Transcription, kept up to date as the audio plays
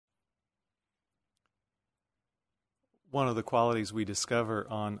one of the qualities we discover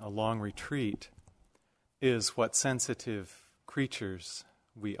on a long retreat is what sensitive creatures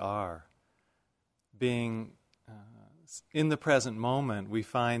we are. Being in the present moment, we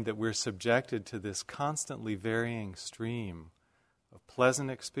find that we're subjected to this constantly varying stream of pleasant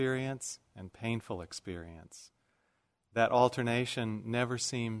experience and painful experience. That alternation never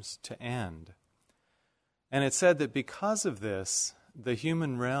seems to end. And it's said that because of this, the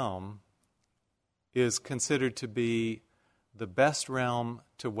human realm is considered to be the best realm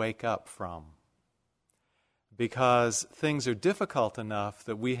to wake up from. Because things are difficult enough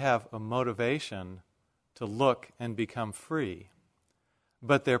that we have a motivation to look and become free.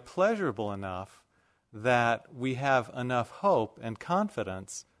 But they're pleasurable enough that we have enough hope and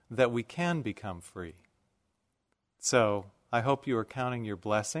confidence that we can become free. So I hope you are counting your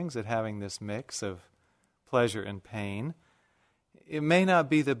blessings at having this mix of pleasure and pain. It may not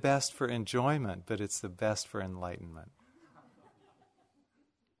be the best for enjoyment, but it's the best for enlightenment.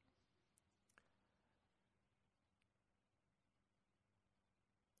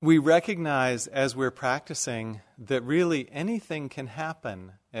 We recognize as we're practicing that really anything can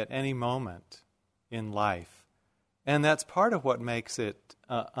happen at any moment in life. And that's part of what makes it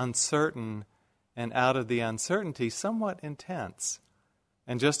uncertain, and out of the uncertainty, somewhat intense.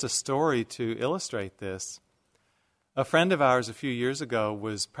 And just a story to illustrate this. A friend of ours a few years ago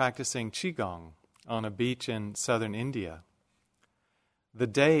was practicing Qigong on a beach in southern India. The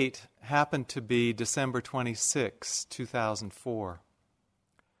date happened to be December 26, 2004.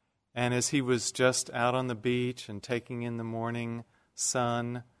 And as he was just out on the beach and taking in the morning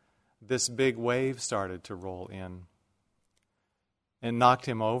sun, this big wave started to roll in. It knocked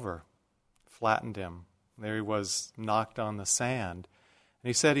him over, flattened him. There he was, knocked on the sand. And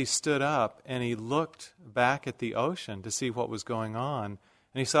he said he stood up and he looked back at the ocean to see what was going on.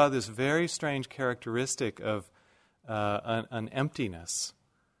 And he saw this very strange characteristic of an emptiness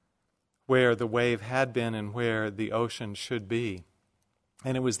where the wave had been and where the ocean should be.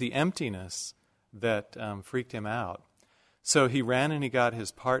 And it was the emptiness that freaked him out. So he ran and he got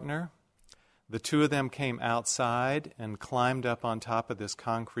his partner. The two of them came outside and climbed up on top of this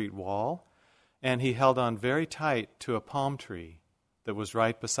concrete wall. And he held on very tight to a palm tree that was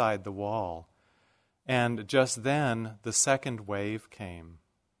right beside the wall. And just then, the second wave came.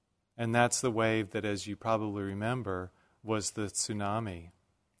 And that's the wave that, as you probably remember, was the tsunami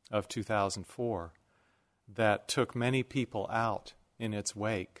of 2004 that took many people out in its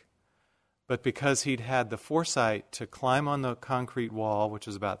wake. But because he'd had the foresight to climb on the concrete wall, which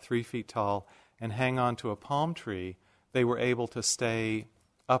was about 3 feet tall, and hang on to a palm tree, they were able to stay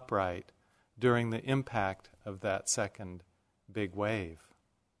upright during the impact of that second big wave.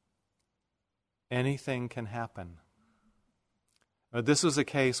 Anything can happen. But this was a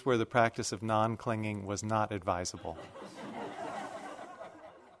case where the practice of non-clinging was not advisable.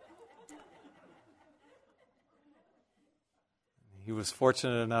 He was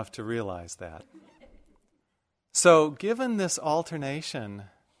fortunate enough to realize that. So, given this alternation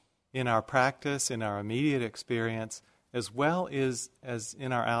in our practice, in our immediate experience, as well as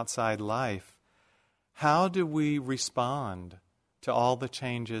in our outside life, how do we respond to all the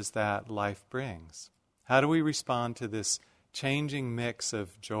changes that life brings? How do we respond to this changing mix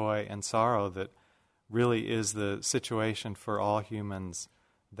of joy and sorrow that really is the situation for all humans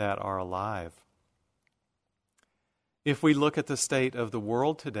that are alive? If we look at the state of the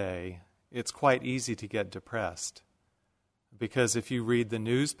world today, it's quite easy to get depressed. Because if you read the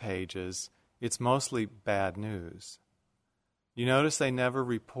news pages, it's mostly bad news. You notice they never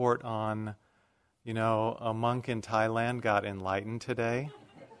report on, a monk in Thailand got enlightened today.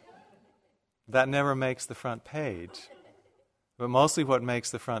 That never makes the front page. But mostly what makes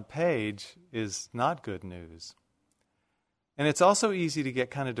the front page is not good news. And it's also easy to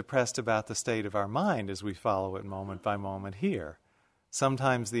get kind of depressed about the state of our mind as we follow it moment by moment here.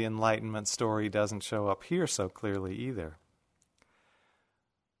 Sometimes the enlightenment story doesn't show up here so clearly either.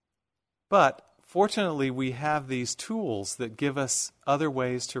 But fortunately, we have these tools that give us other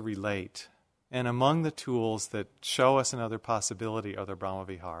ways to relate. And among the tools that show us another possibility are the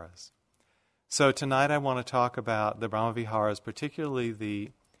Brahmaviharas. So tonight I want to talk about the Brahmaviharas, particularly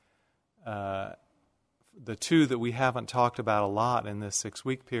the two that we haven't talked about a lot in this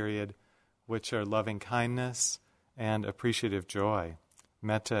 6-week period, which are loving kindness and appreciative joy,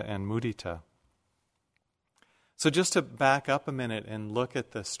 metta and mudita. So just to back up a minute and look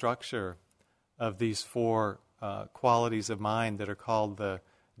at the structure of these 4 qualities of mind that are called the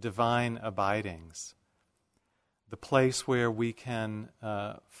divine abidings, the place where we can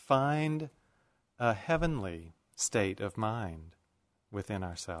find a heavenly state of mind within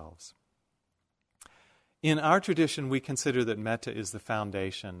ourselves. In our tradition, we consider that metta is the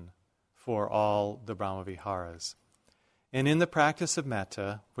foundation for all the Brahmaviharas. And in the practice of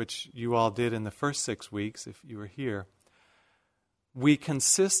metta, which you all did in the first 6 weeks, if you were here, we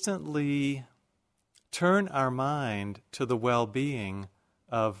consistently turn our mind to the well-being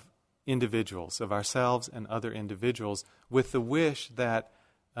of individuals, of ourselves and other individuals, with the wish that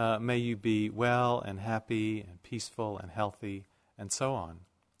may you be well and happy and peaceful and healthy and so on.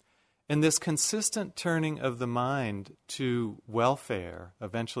 And this consistent turning of the mind to welfare,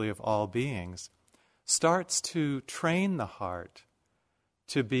 eventually of all beings, starts to train the heart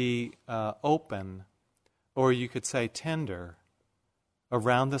to be open, or you could say tender,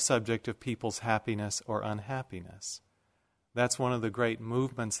 around the subject of people's happiness or unhappiness. That's one of the great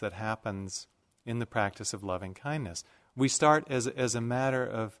movements that happens in the practice of loving kindness. We start as a matter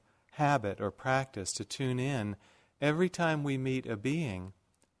of habit or practice to tune in every time we meet a being.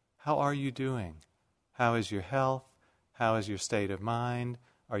 How are you doing? How is your health? How is your state of mind?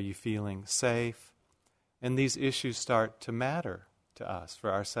 Are you feeling safe? And these issues start to matter to us,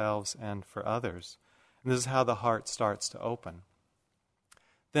 for ourselves and for others. And this is how the heart starts to open.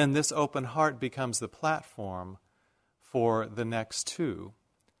 Then this open heart becomes the platform for the next 2.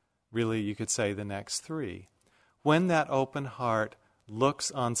 Really, you could say the next 3. When that open heart looks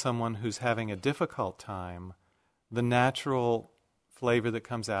on someone who's having a difficult time, the natural flavor that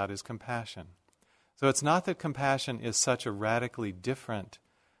comes out is compassion. So it's not that compassion is such a radically different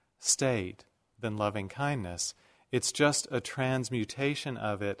state than loving kindness. It's just a transmutation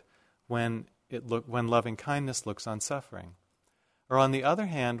of it when loving kindness looks on suffering. Or on the other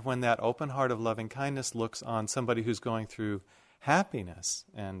hand, when that open heart of loving kindness looks on somebody who's going through happiness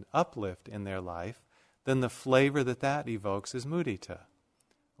and uplift in their life, then the flavor that evokes is mudita,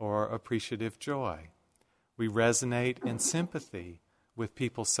 or appreciative joy. We resonate in sympathy with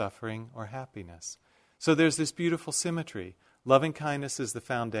people's suffering or happiness. So there's this beautiful symmetry. Loving kindness is the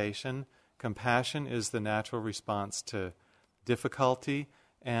foundation, compassion is the natural response to difficulty,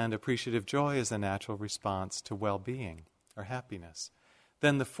 and appreciative joy is the natural response to well-being or happiness.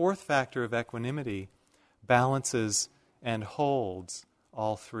 Then the 4th factor of equanimity balances and holds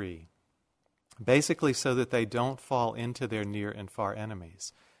all 3, basically so that they don't fall into their near and far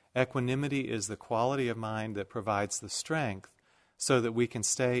enemies. Equanimity is the quality of mind that provides the strength so that we can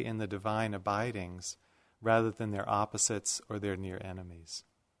stay in the divine abidings rather than their opposites or their near enemies.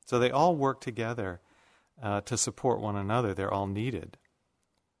 So they all work together to support one another. They're all needed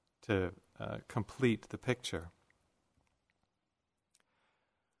to complete the picture.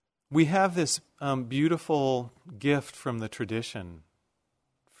 We have this beautiful gift from the tradition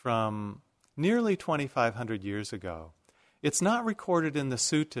from nearly 2,500 years ago. It's not recorded in the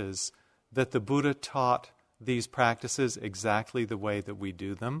suttas that the Buddha taught these practices exactly the way that we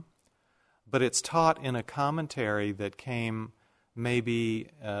do them, but it's taught in a commentary that came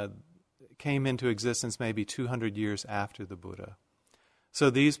into existence maybe 200 years after the Buddha. So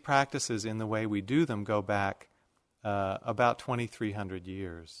these practices in the way we do them go back about 2,300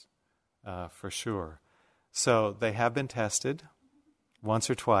 years. For sure. So they have been tested once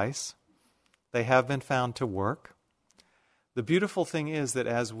or twice. They have been found to work. The beautiful thing is that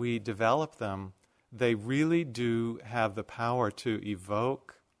as we develop them, they really do have the power to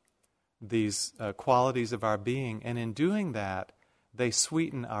evoke these qualities of our being, and in doing that, they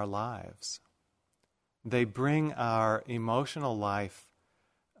sweeten our lives. They bring our emotional life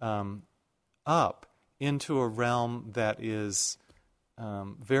up into a realm that is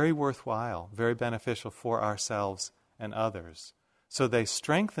very worthwhile, very beneficial for ourselves and others. So they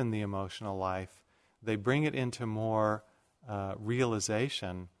strengthen the emotional life, they bring it into more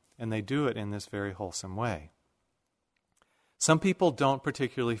realization, and they do it in this very wholesome way. Some people don't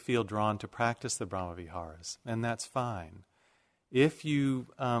particularly feel drawn to practice the Brahmaviharas, and that's fine. If you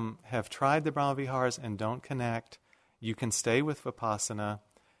have tried the Brahmaviharas and don't connect, you can stay with Vipassana,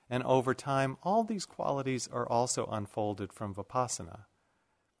 and over time, all these qualities are also unfolded from Vipassana.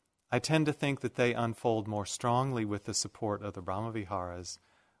 I tend to think that they unfold more strongly with the support of the Brahmaviharas,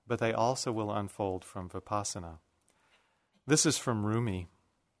 but they also will unfold from Vipassana. This is from Rumi.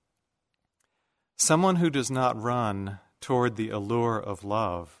 Someone who does not run toward the allure of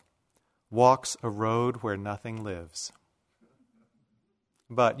love walks a road where nothing lives.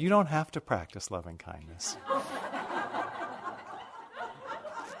 But you don't have to practice loving kindness.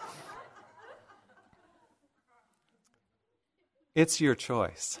 It's your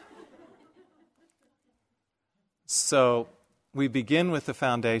choice. So we begin with the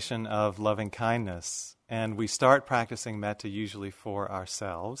foundation of loving kindness, and we start practicing metta usually for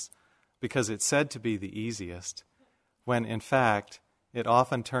ourselves because it's said to be the easiest, when in fact it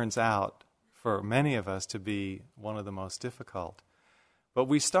often turns out for many of us to be one of the most difficult. But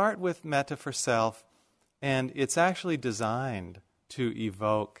we start with metta for self, and it's actually designed to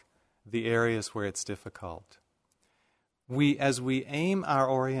evoke the areas where it's difficult. As we aim our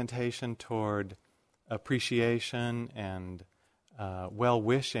orientation toward appreciation and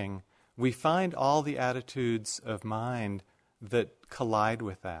well-wishing, we find all the attitudes of mind that collide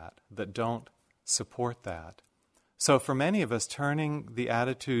with that don't support that. So for many of us, turning the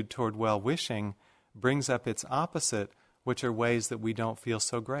attitude toward well-wishing brings up its opposite, which are ways that we don't feel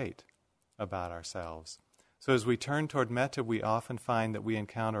so great about ourselves. So as we turn toward metta, we often find that we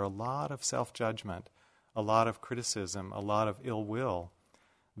encounter a lot of self-judgment, a lot of criticism, a lot of ill will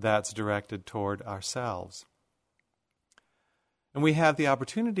that's directed toward ourselves. And we have the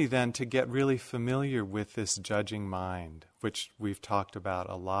opportunity then to get really familiar with this judging mind, which we've talked about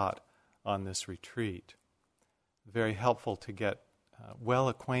a lot on this retreat. Very helpful to get well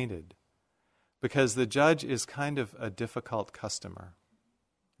acquainted, because the judge is kind of a difficult customer,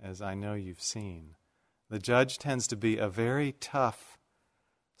 as I know you've seen. The judge tends to be a very tough,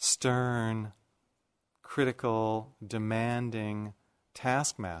 stern, critical, demanding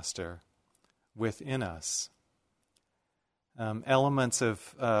taskmaster within us. Elements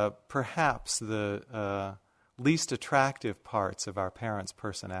of perhaps the least attractive parts of our parents'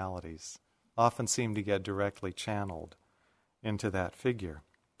 personalities often seem to get directly channeled into that figure.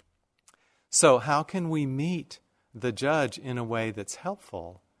 So how can we meet the judge in a way that's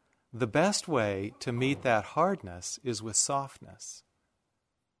helpful? The best way to meet that hardness is with softness.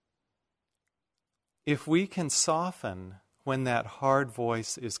 If we can soften when that hard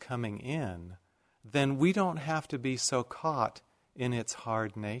voice is coming in, then we don't have to be so caught in its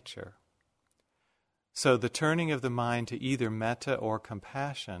hard nature. So the turning of the mind to either metta or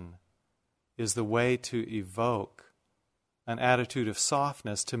compassion is the way to evoke an attitude of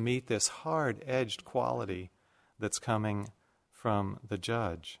softness to meet this hard-edged quality that's coming from the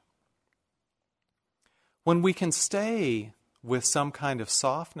judge. When we can stay with some kind of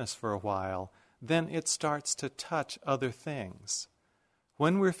softness for a while, then it starts to touch other things.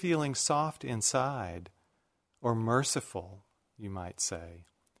 When we're feeling soft inside, or merciful, you might say,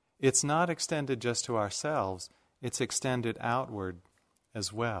 it's not extended just to ourselves, it's extended outward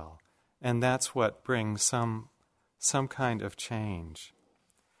as well. And that's what brings some kind of change.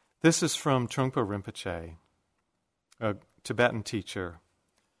 This is from Trungpa Rinpoche, a Tibetan teacher.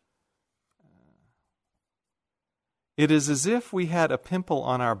 It is as if we had a pimple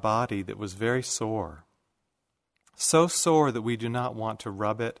on our body that was very sore. So sore that we do not want to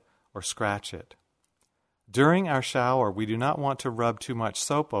rub it or scratch it. During our shower, we do not want to rub too much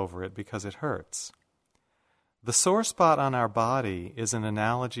soap over it because it hurts. The sore spot on our body is an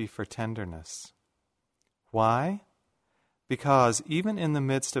analogy for tenderness. Why? Because even in the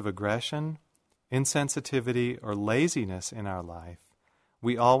midst of aggression, insensitivity, or laziness in our life,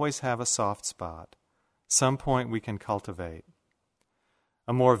 we always have a soft spot, some point we can cultivate.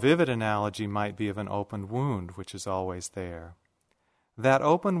 A more vivid analogy might be of an open wound, which is always there. That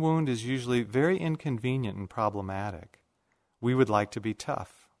open wound is usually very inconvenient and problematic. We would like to be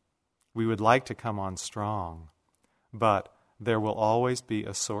tough. We would like to come on strong. But there will always be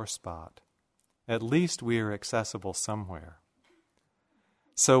a sore spot. At least we are accessible somewhere.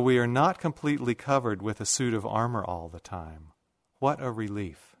 So we are not completely covered with a suit of armor all the time. What a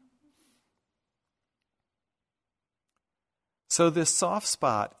relief. So this soft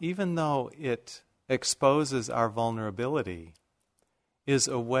spot, even though it exposes our vulnerability, is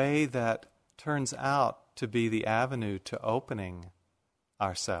a way that turns out to be the avenue to opening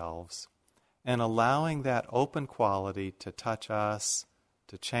ourselves and allowing that open quality to touch us,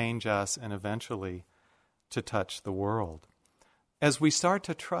 to change us, and eventually to touch the world. As we start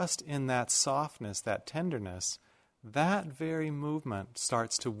to trust in that softness, that tenderness, that very movement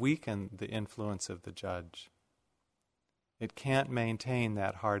starts to weaken the influence of the judge. It can't maintain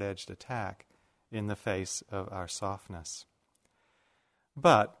that hard-edged attack in the face of our softness.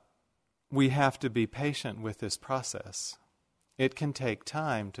 But we have to be patient with this process. It can take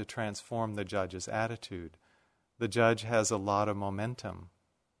time to transform the judge's attitude. The judge has a lot of momentum,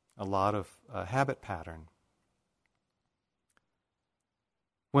 a lot of habit pattern.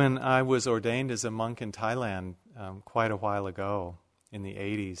 When I was ordained as a monk in Thailand quite a while ago, in the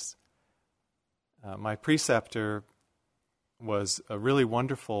 80s, my preceptor was a really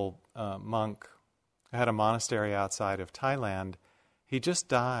wonderful monk who had a monastery outside of Thailand. He just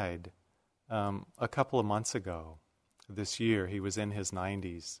died a couple of months ago this year. He was in his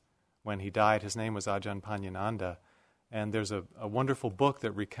 90s when he died. His name was Ajahn Panyananda, and there's a wonderful book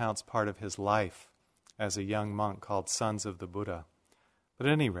that recounts part of his life as a young monk called Sons of the Buddha. But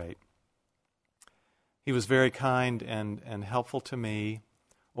at any rate, He was very kind and helpful to me,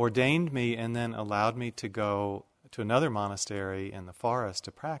 ordained me, and then allowed me to go to another monastery in the forest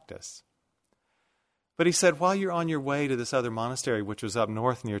to practice. But he said, while you're on your way to this other monastery, which was up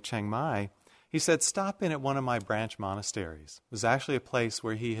north near Chiang Mai, he said, stop in at one of my branch monasteries. It was actually a place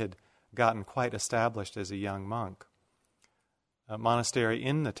where he had gotten quite established as a young monk, a monastery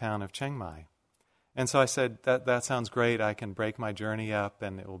in the town of Chiang Mai. And so I said, that sounds great. I can break my journey up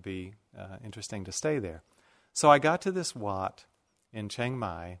and it will be interesting to stay there. So I got to this Wat in Chiang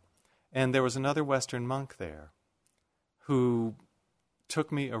Mai, and there was another Western monk there who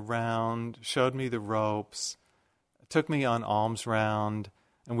took me around, showed me the ropes, took me on alms round,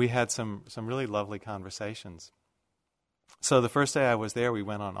 and we had some really lovely conversations. So the first day I was there, we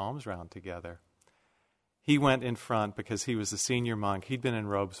went on alms round together. He went in front because he was a senior monk. He'd been in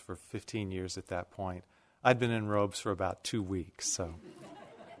robes for 15 years at that point. I'd been in robes for about 2 weeks, so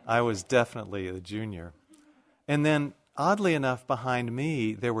I was definitely a junior. And then, oddly enough, behind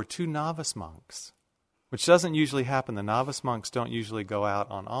me, there were 2 novice monks, which doesn't usually happen. The novice monks don't usually go out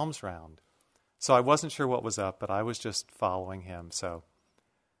on alms round. So I wasn't sure what was up, but I was just following him, so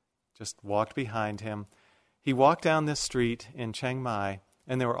just walked behind him. He walked down this street in Chiang Mai,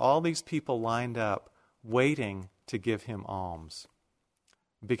 and there were all these people lined up waiting to give him alms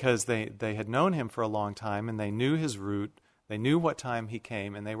because they had known him for a long time and they knew his route, they knew what time he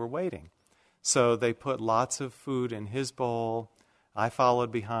came, and they were waiting. So they put lots of food in his bowl. I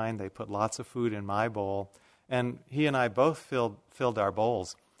followed behind. They put lots of food in my bowl, and he and I both filled our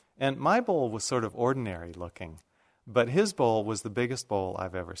bowls. And my bowl was sort of ordinary looking, but his bowl was the biggest bowl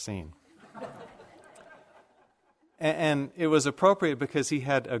I've ever seen. And it was appropriate because he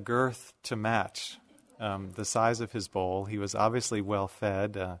had a girth to match the size of his bowl. He was obviously well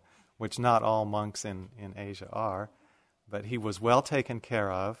fed, which not all monks in Asia are, but he was well taken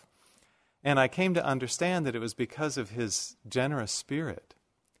care of. And I came to understand that it was because of his generous spirit.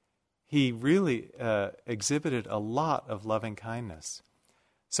 He really exhibited a lot of loving kindness.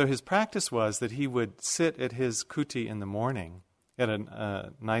 So his practice was that he would sit at his kuti in the morning at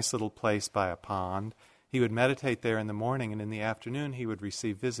a nice little place by a pond. He would meditate there in the morning, and in the afternoon he would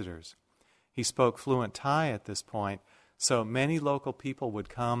receive visitors. He spoke fluent Thai at this point, so many local people would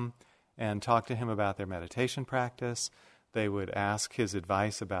come and talk to him about their meditation practice. They would ask his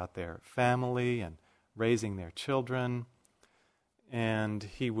advice about their family and raising their children, and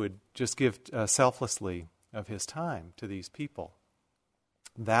he would just give selflessly of his time to these people.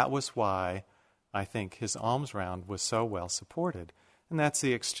 That was why I think his alms round was so well supported, and that's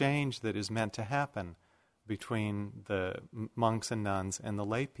the exchange that is meant to happen between the monks and nuns and the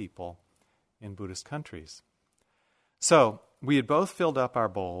lay people in Buddhist countries. So we had both filled up our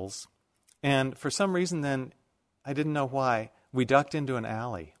bowls, and for some reason then, I didn't know why, we ducked into an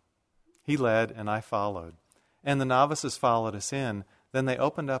alley. He led and I followed. And the novices followed us in. Then they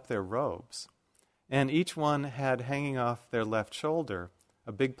opened up their robes. And each one had hanging off their left shoulder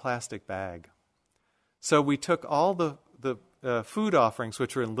a big plastic bag. So we took all the food offerings,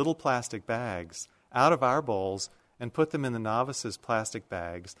 which were in little plastic bags, out of our bowls and put them in the novices' plastic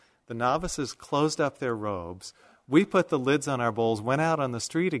bags. The novices closed up their robes. We put the lids on our bowls, went out on the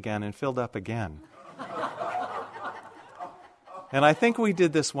street again, and filled up again. And I think we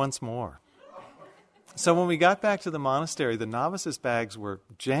did this once more. So when we got back to the monastery, the novices' bags were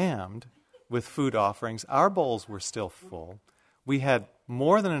jammed with food offerings. Our bowls were still full. We had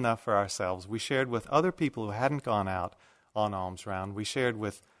more than enough for ourselves. We shared with other people who hadn't gone out on alms round. We shared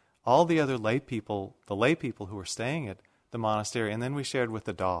with all the other lay people who were staying at the monastery, and then we shared with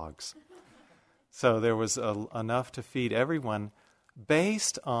the dogs. So there was enough to feed everyone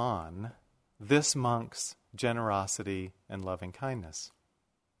based on this monk's generosity and loving kindness.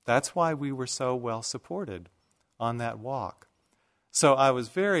 That's why we were so well supported on that walk. So I was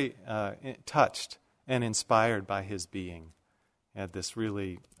very touched and inspired by his being. He had this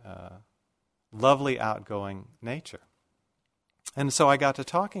really lovely, outgoing nature. And so I got to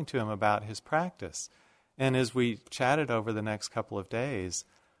talking to him about his practice. And as we chatted over the next couple of days,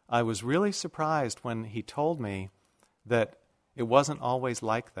 I was really surprised when he told me that it wasn't always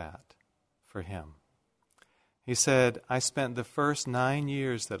like that for him. He said, I spent the first 9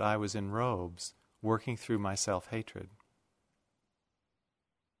 years that I was in robes working through my self-hatred.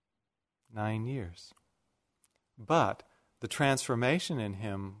 9 years. But the transformation in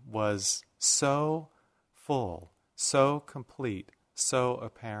him was so full, so complete, so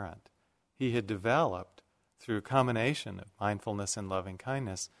apparent. He had developed, through a combination of mindfulness and loving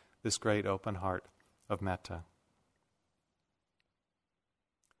kindness, this great open heart of metta.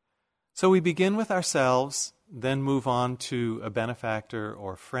 So we begin with ourselves, then move on to a benefactor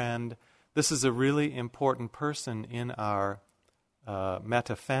or friend, this is a really important person in our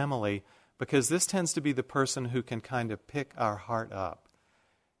metta family, because this tends to be the person who can kind of pick our heart up.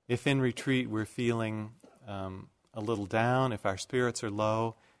 If in retreat we're feeling a little down, if our spirits are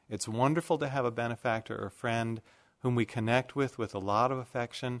low, it's wonderful to have a benefactor or friend whom we connect with a lot of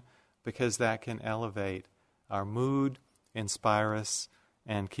affection, because that can elevate our mood, inspire us,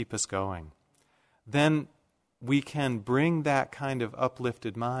 and keep us going. Then we can bring that kind of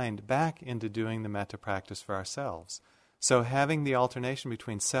uplifted mind back into doing the metta practice for ourselves. So having the alternation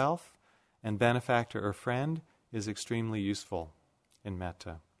between self and benefactor or friend is extremely useful in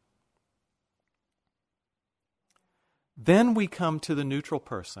metta. Then we come to the neutral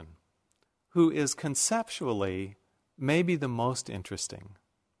person, who is conceptually maybe the most interesting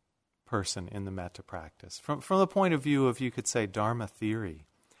person in the metta practice. From the point of view of, you could say, Dharma theory.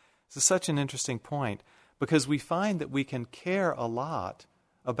 This is such an interesting point, because we find that we can care a lot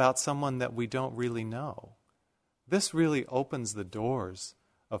about someone that we don't really know. This really opens the doors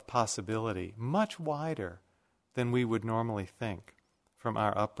of possibility much wider than we would normally think from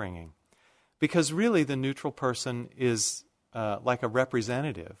our upbringing. Because really the neutral person is like a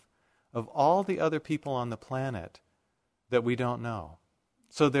representative of all the other people on the planet that we don't know.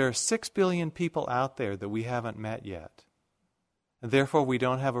 So there are 6 billion people out there that we haven't met yet. And therefore we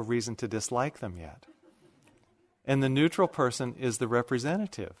don't have a reason to dislike them yet. And the neutral person is the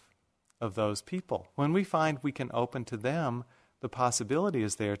representative of those people. When we find we can open to them, the possibility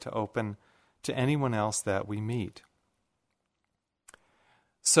is there to open to anyone else that we meet.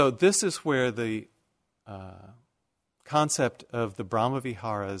 So this is where the concept of the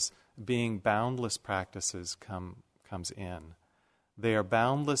Brahmaviharas being boundless practices comes in. They are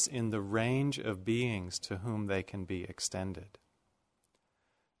boundless in the range of beings to whom they can be extended.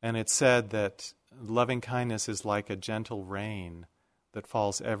 And it's said that loving kindness is like a gentle rain that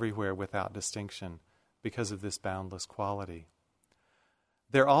falls everywhere without distinction because of this boundless quality.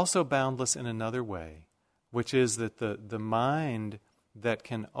 They're also boundless in another way, which is that the mind that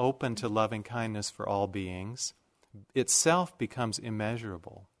can open to loving kindness for all beings itself becomes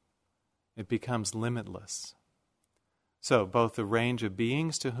immeasurable. It becomes limitless. So both the range of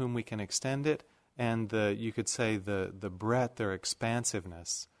beings to whom we can extend it and you could say the breadth or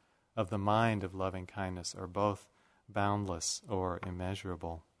expansiveness of the mind of loving kindness are both boundless or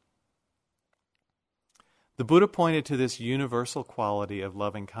immeasurable. The Buddha pointed to this universal quality of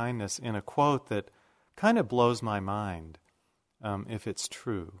loving kindness in a quote that kind of blows my mind, if it's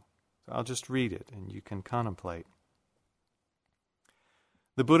true. So I'll just read it and you can contemplate.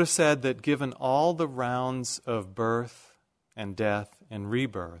 The Buddha said that given all the rounds of birth and death and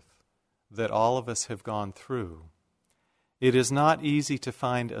rebirth that all of us have gone through, it is not easy to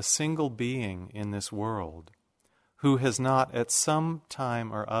find a single being in this world who has not at some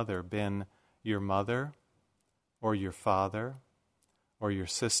time or other been your mother or your father or your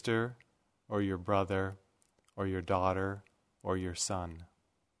sister or your brother or your daughter or your son.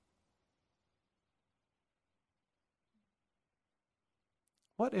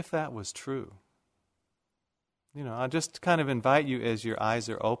 What if that was true? I'll just kind of invite you, as your eyes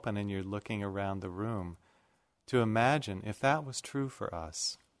are open and you're looking around the room, to imagine if that was true for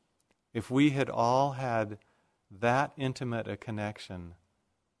us. If we had all had that intimate a connection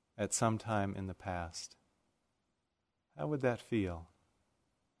at some time in the past. How would that feel?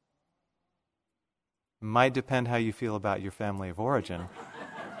 It might depend how you feel about your family of origin.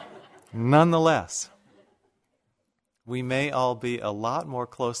 Nonetheless, we may all be a lot more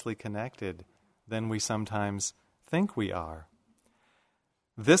closely connected than we sometimes think we are.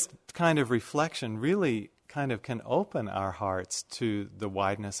 This kind of reflection really kind of can open our hearts to the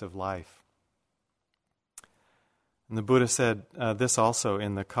wideness of life. And the Buddha said this also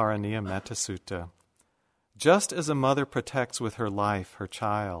in the Karaniya Metta Sutta. Just as a mother protects with her life her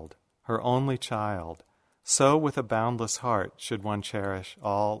child, her only child, so with a boundless heart should one cherish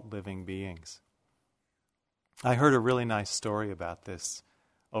all living beings. I heard a really nice story about this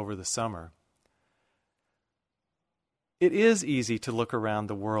over the summer. It is easy to look around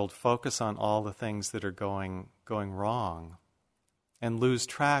the world, focus on all the things that are going wrong, and lose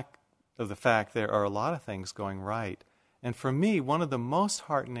track of the fact there are a lot of things going right. And for me, one of the most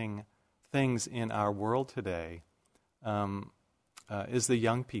heartening things in our world today is the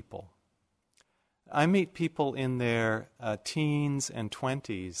young people. I meet people in their teens and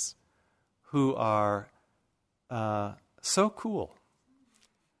 20s who are so cool.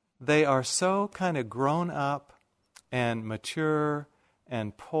 They are so kind of grown up and mature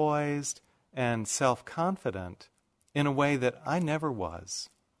and poised and self-confident in a way that I never was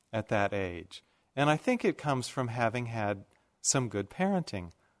at that age. And I think it comes from having had some good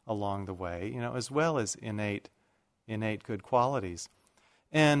parenting along the way, as well as innate good qualities.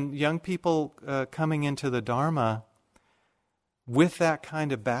 And young people coming into the Dharma with that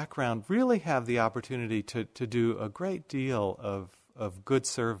kind of background really have the opportunity to do a great deal of good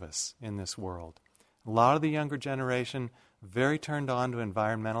service in this world. A lot of the younger generation very turned on to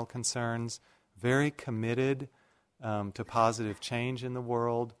environmental concerns, very committed to positive change in the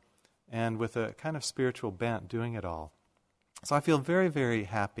world, and with a kind of spiritual bent doing it all. So I feel very, very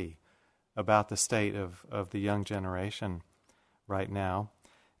happy about the state of the young generation right now.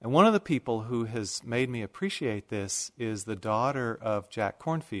 And one of the people who has made me appreciate this is the daughter of Jack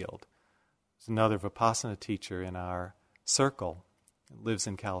Kornfield. He's another Vipassana teacher in our circle, lives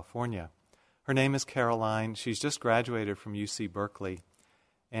in California. Her name is Caroline. She's just graduated from UC Berkeley,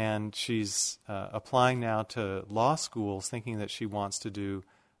 and she's applying now to law schools, thinking that she wants to do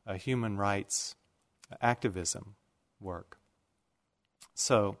human rights activism work.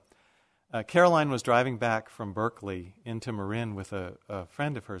 So Caroline was driving back from Berkeley into Marin with a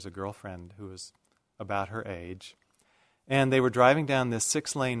friend of hers, a girlfriend who was about her age, and they were driving down this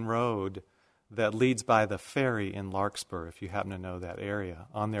 6-lane road that leads by the ferry in Larkspur, if you happen to know that area,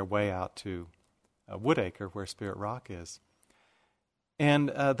 on their way out to Woodacre, where Spirit Rock is. And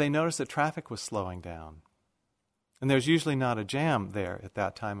they noticed that traffic was slowing down. And there's usually not a jam there at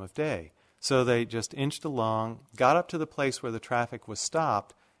that time of day. So they just inched along, got up to the place where the traffic was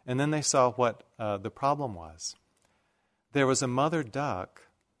stopped, and then they saw what the problem was. There was a mother duck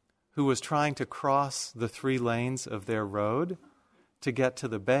who was trying to cross the 3 lanes of their road to get to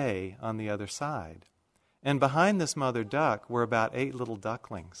the bay on the other side. And behind this mother duck were about 8 little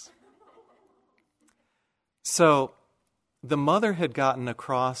ducklings. So the mother had gotten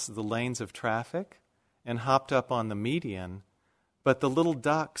across the lanes of traffic and hopped up on the median, but the little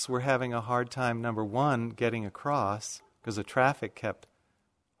ducks were having a hard time, number one, getting across because the traffic kept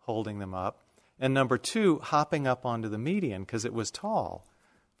holding them up, and number two, hopping up onto the median because it was tall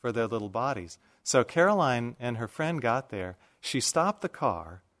for their little bodies. So Caroline and her friend got there. She stopped the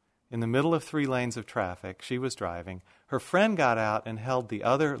car in the middle of 3 lanes of traffic. She was driving. Her friend got out and held the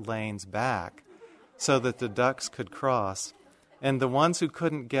other lanes back so that the ducks could cross. And the ones who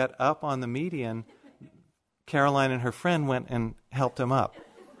couldn't get up on the median, Caroline and her friend went and helped them up.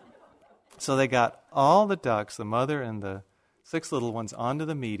 So they got all the ducks, the mother and the 6 little ones, onto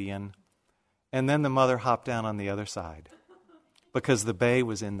the median, and then the mother hopped down on the other side because the bay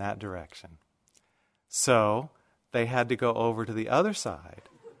was in that direction. So they had to go over to the other side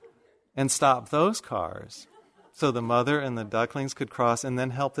and stop those cars so the mother and the ducklings could cross and then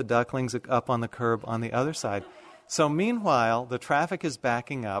help the ducklings up on the curb on the other side. So meanwhile, the traffic is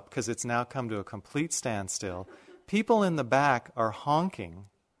backing up because it's now come to a complete standstill. People in the back are honking.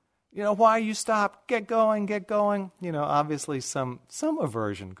 Why you stop? Get going, get going. Obviously some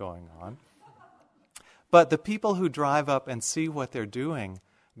aversion going on. But the people who drive up and see what they're doing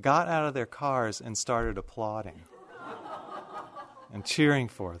got out of their cars and started applauding and cheering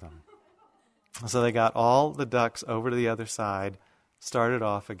for them. So they got all the ducks over to the other side, started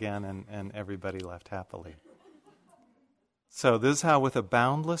off again, and everybody left happily. So this is how, with a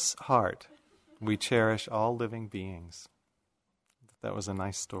boundless heart, we cherish all living beings. That was a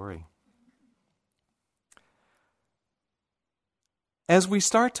nice story. As we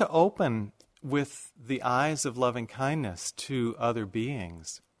start to open with the eyes of loving kindness to other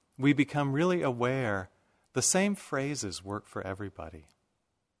beings, we become really aware the same phrases work for everybody.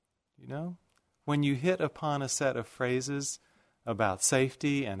 When you hit upon a set of phrases about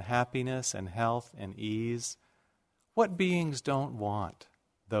safety and happiness and health and ease, what beings don't want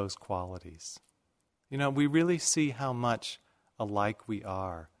those qualities? We really see how much alike we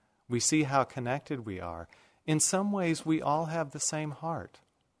are. We see how connected we are. In some ways, we all have the same heart.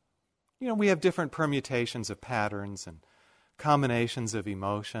 We have different permutations of patterns and combinations of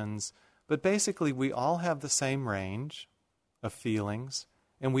emotions, but basically we all have the same range of feelings,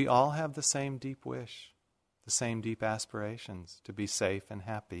 and we all have the same deep wish, the same deep aspirations to be safe and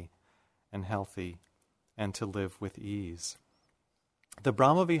happy and healthy and to live with ease. The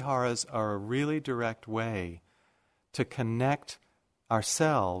Brahmaviharas are a really direct way to connect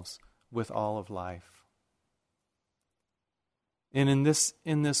ourselves with all of life. And in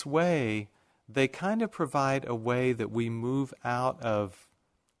this way, they kind of provide a way that we move out of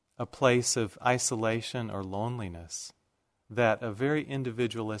a place of isolation or loneliness that a very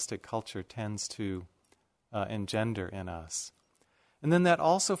individualistic culture tends to engender in us. And then that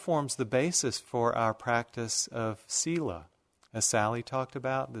also forms the basis for our practice of sila, as Sally talked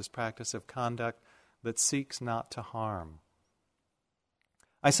about, this practice of conduct that seeks not to harm.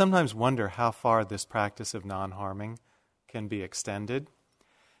 I sometimes wonder how far this practice of non-harming can be extended.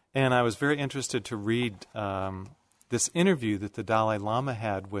 And I was very interested to read this interview that the Dalai Lama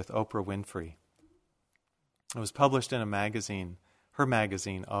had with Oprah Winfrey. It was published in a magazine, her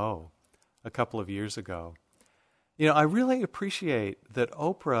magazine, a couple of years ago. I really appreciate that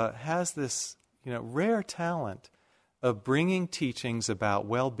Oprah has this, rare talent of bringing teachings about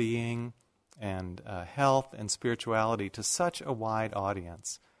well-being and health and spirituality to such a wide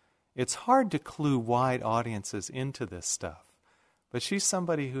audience. It's hard to clue wide audiences into this stuff, but she's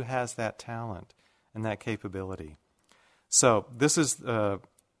somebody who has that talent and that capability. So this is a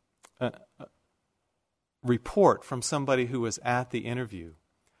report from somebody who was at the interview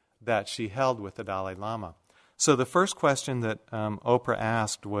that she held with the Dalai Lama. So the first question that Oprah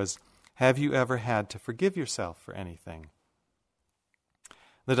asked was, have you ever had to forgive yourself for anything?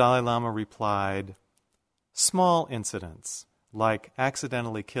 The Dalai Lama replied, small incidents, like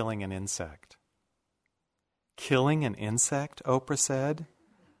accidentally killing an insect. Killing an insect, Oprah said.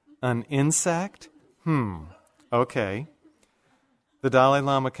 An insect? Okay. The Dalai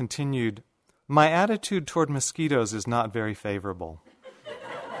Lama continued, my attitude toward mosquitoes is not very favorable.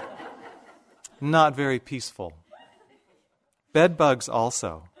 Not very peaceful. Bed bugs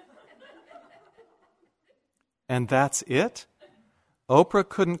also. And that's it? Oprah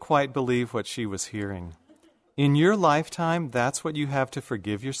couldn't quite believe what she was hearing. In your lifetime, that's what you have to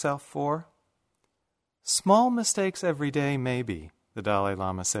forgive yourself for? Small mistakes every day, maybe, the Dalai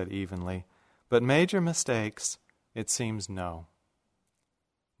Lama said evenly, but major mistakes, it seems no.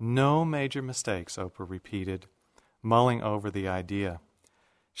 No major mistakes, Oprah repeated, mulling over the idea.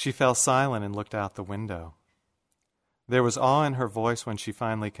 She fell silent and looked out the window. There was awe in her voice when she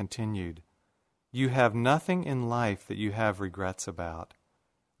finally continued, you have nothing in life that you have regrets about.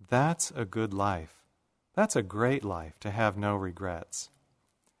 That's a good life. That's a great life, to have no regrets.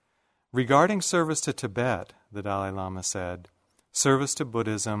 Regarding service to Tibet, the Dalai Lama said, service to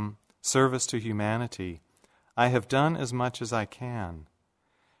Buddhism, service to humanity, I have done as much as I can.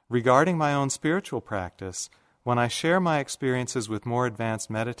 Regarding my own spiritual practice, when I share my experiences with more advanced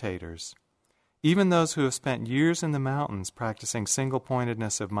meditators, even those who have spent years in the mountains practicing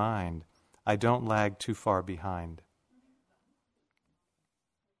single-pointedness of mind, I don't lag too far behind.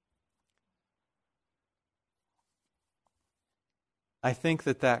 I think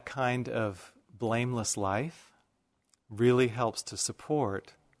that kind of blameless life really helps to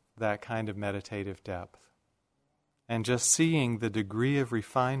support that kind of meditative depth. And just seeing the degree of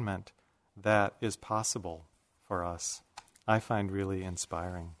refinement that is possible for us, I find really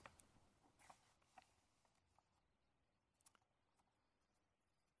inspiring.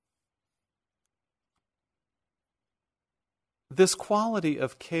 This quality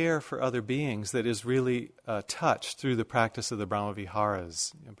of care for other beings that is really touched through the practice of the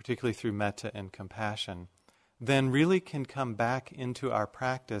Brahmaviharas, particularly through metta and compassion, then really can come back into our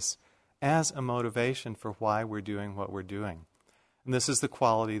practice as a motivation for why we're doing what we're doing. And this is the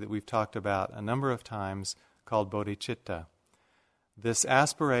quality that we've talked about a number of times called bodhicitta. This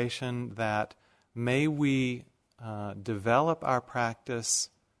aspiration that may we develop our practice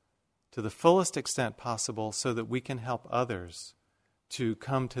to the fullest extent possible so that we can help others to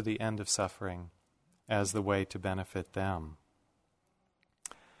come to the end of suffering as the way to benefit them.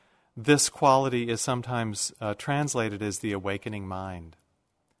 This quality is sometimes translated as the awakening mind.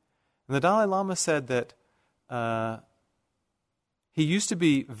 And the Dalai Lama said that he used to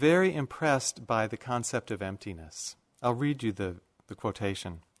be very impressed by the concept of emptiness. I'll read you the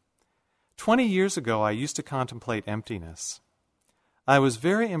quotation. 20 years ago, I used to contemplate emptiness. I was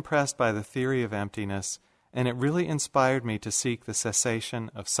very impressed by the theory of emptiness, and it really inspired me to seek the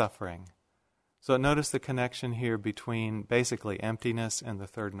cessation of suffering. So notice the connection here between basically emptiness and the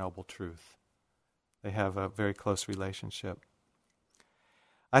Third Noble Truth. They have a very close relationship.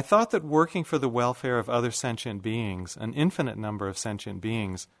 I thought that working for the welfare of other sentient beings, an infinite number of sentient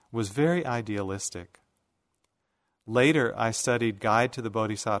beings, was very idealistic. Later, I studied Guide to the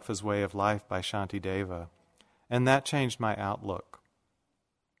Bodhisattva's Way of Life by Shantideva, and that changed my outlook.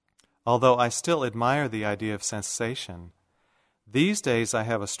 Although I still admire the idea of cessation, these days I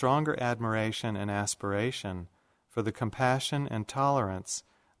have a stronger admiration and aspiration for the compassion and tolerance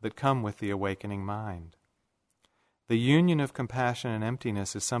that come with the awakening mind. The union of compassion and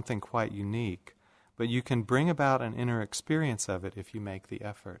emptiness is something quite unique, but you can bring about an inner experience of it if you make the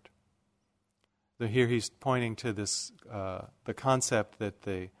effort. So here he's pointing to this, the concept that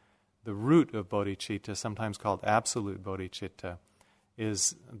the root of bodhicitta, sometimes called absolute bodhicitta,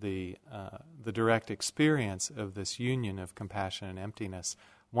 is the direct experience of this union of compassion and emptiness.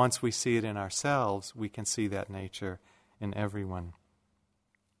 Once we see it in ourselves, we can see that nature in everyone.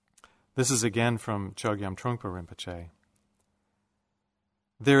 This is again from Chogyam Trungpa Rinpoche.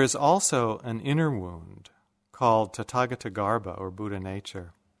 There is also an inner wound called Tathagata Garbha, or Buddha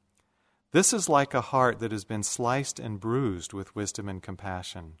nature. This is like a heart that has been sliced and bruised with wisdom and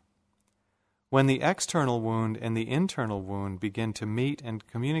compassion. When the external wound and the internal wound begin to meet and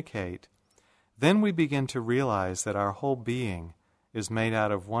communicate, then we begin to realize that our whole being is made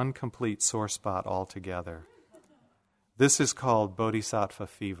out of one complete sore spot altogether. This is called bodhisattva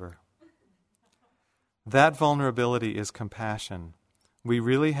fever. That vulnerability is compassion. We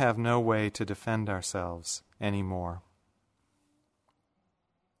really have no way to defend ourselves anymore.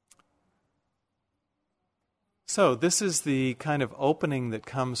 So this is the kind of opening that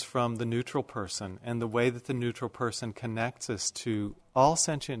comes from the neutral person and the way that the neutral person connects us to all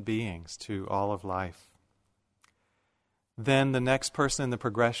sentient beings, to all of life. Then the next person in the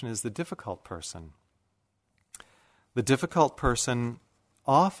progression is the difficult person. The difficult person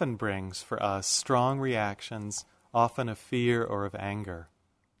often brings for us strong reactions, often of fear or of anger.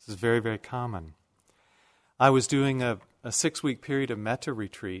 This is very, very common. I was doing a 6-week period of metta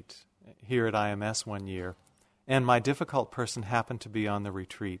retreat here at IMS one year, and my difficult person happened to be on the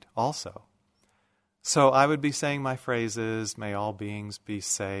retreat also. So I would be saying my phrases, may all beings be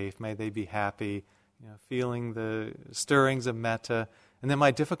safe, may they be happy, feeling the stirrings of metta, and then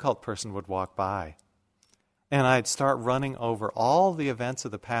my difficult person would walk by. And I'd start running over all the events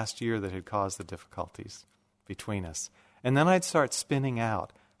of the past year that had caused the difficulties between us. And then I'd start spinning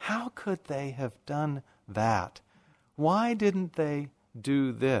out, how could they have done that? Why didn't they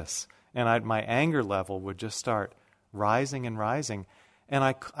do this? And my anger level would just start rising and rising. And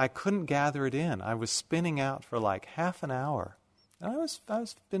I couldn't gather it in. I was spinning out for like half an hour. And I was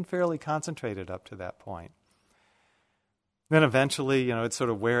been fairly concentrated up to that point. Then eventually, it'd sort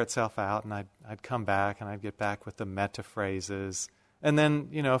of wear itself out, and I'd come back, and I'd get back with the metta phrases. And then,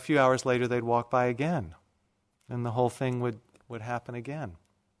 a few hours later, they'd walk by again. And the whole thing would happen again.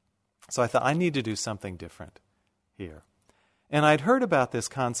 So I thought, I need to do something different here. And I'd heard about this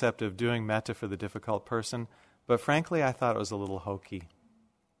concept of doing metta for the difficult person, but frankly, I thought it was a little hokey.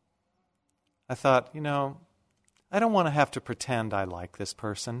 I thought, I don't want to have to pretend I like this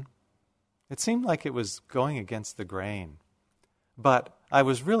person. It seemed like it was going against the grain. But I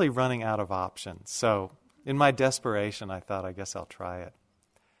was really running out of options. So in my desperation, I thought, I guess I'll try it.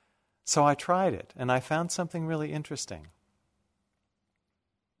 So I tried it, and I found something really interesting.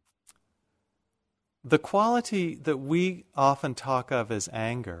 The quality that we often talk of as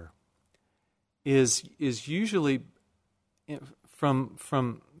anger is usually,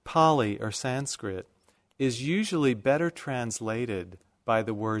 from Pali or Sanskrit, is usually better translated by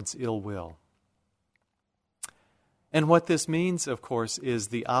the words ill will. And what this means, of course, is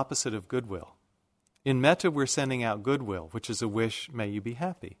the opposite of goodwill. In metta, we're sending out goodwill, which is a wish, may you be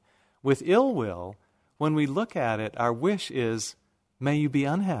happy. With ill will, when we look at it, our wish is, may you be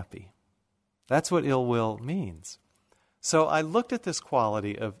unhappy. That's what ill will means. So I looked at this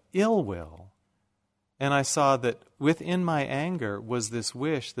quality of ill will, and I saw that within my anger was this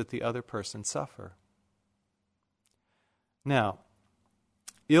wish that the other person suffer. Now,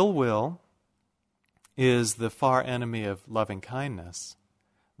 ill will is the far enemy of loving kindness.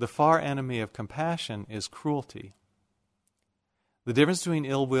 The far enemy of compassion is cruelty. The difference between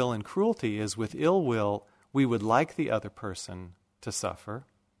ill will and cruelty is with ill will, we would like the other person to suffer.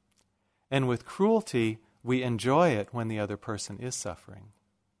 And with cruelty, we enjoy it when the other person is suffering.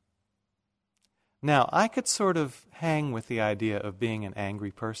 Now, I could sort of hang with the idea of being an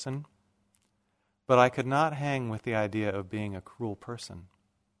angry person, but I could not hang with the idea of being a cruel person.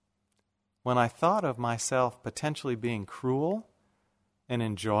 When I thought of myself potentially being cruel and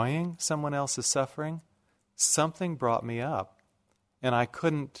enjoying someone else's suffering, something brought me up, and I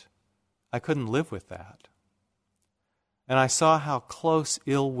couldn't live with that. And I saw how close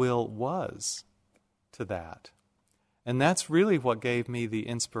ill will was to that. And that's really what gave me the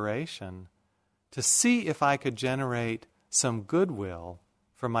inspiration to see if I could generate some goodwill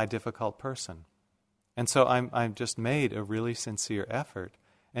for my difficult person. And so I just made a really sincere effort,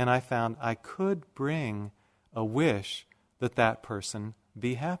 and I found I could bring a wish that that person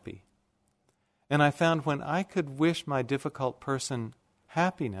be happy. And I found when I could wish my difficult person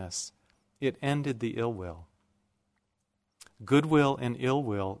happiness, it ended the ill will. Goodwill and ill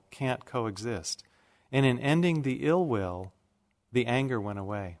will can't coexist. And in ending the ill will, the anger went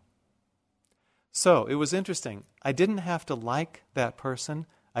away. So it was interesting. I didn't have to like that person.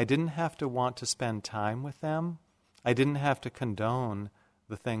 I didn't have to want to spend time with them. I didn't have to condone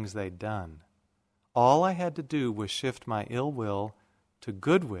the things they'd done. All I had to do was shift my ill will to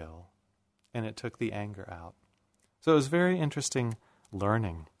goodwill, and it took the anger out. So it was very interesting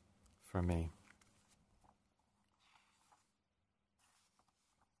learning for me.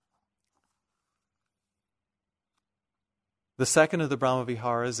 The second of the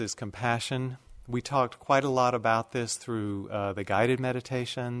Brahmaviharas is compassion. We talked quite a lot about this through the guided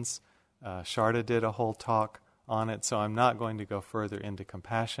meditations. Sharda did a whole talk on it, so I'm not going to go further into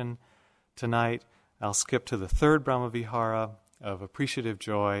compassion tonight. I'll skip to the third Brahmavihara of appreciative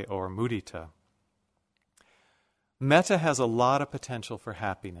joy, or mudita. Metta has a lot of potential for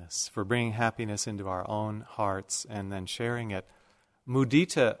happiness, for bringing happiness into our own hearts and then sharing it.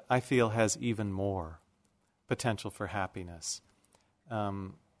 Mudita, I feel, has even more potential for happiness.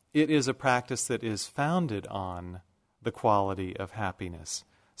 It is a practice that is founded on the quality of happiness.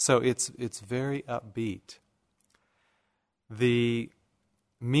 So it's very upbeat. The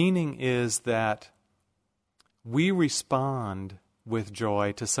meaning is that we respond with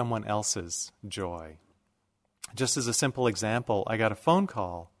joy to someone else's joy. Just as a simple example, I got a phone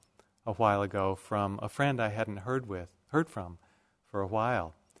call a while ago from a friend I hadn't heard from for a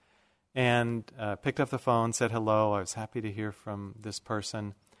while. And picked up the phone, said hello. I was happy to hear from this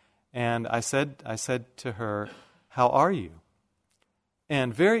person. And I said to her, "How are you?"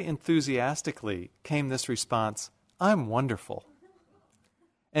 And very enthusiastically came this response, "I'm wonderful."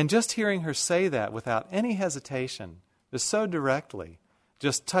 And just hearing her say that without any hesitation, just so directly,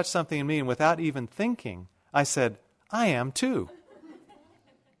 just touched something in me, and without even thinking, I said, "I am too."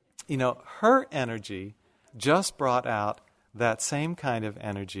 You know, her energy just brought out that same kind of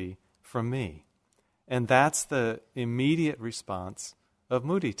energy from me. And that's the immediate response of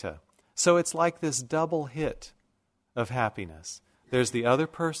mudita. So it's like this double hit of happiness. There's the other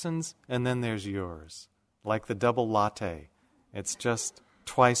person's, and then there's yours. Like the double latte. It's just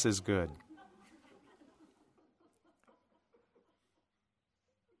twice as good.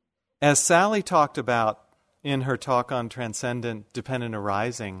 As Sally talked about in her talk on transcendent dependent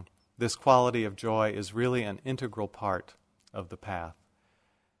arising, this quality of joy is really an integral part of the path.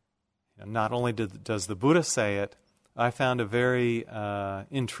 Not only does the Buddha say it, I found a very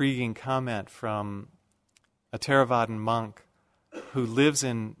intriguing comment from a Theravadan monk who lives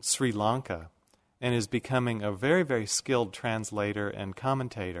in Sri Lanka and is becoming a very, very skilled translator and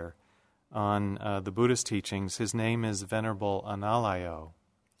commentator on the Buddhist teachings. His name is Venerable Analayo.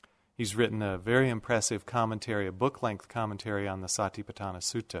 He's written a very impressive commentary, a book-length commentary on the Satipatthana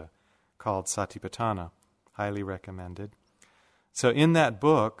Sutta called Satipatthana. Highly recommended. So in that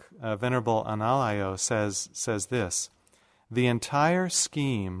book, Venerable Analayo says this: the entire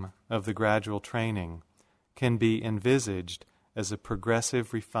scheme of the gradual training can be envisaged as a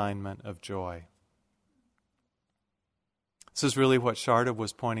progressive refinement of joy. This is really what Sharda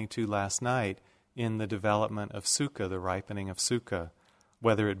was pointing to last night in the development of sukha, the ripening of sukha.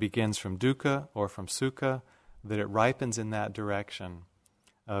 Whether it begins from dukkha or from sukha, that it ripens in that direction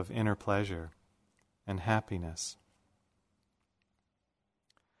of inner pleasure and happiness.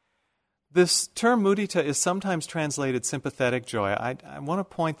 This term mudita is sometimes translated sympathetic joy. I want to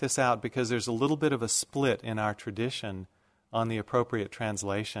point this out because there's a little bit of a split in our tradition on the appropriate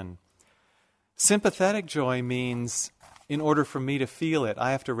translation. Sympathetic joy means, in order for me to feel it,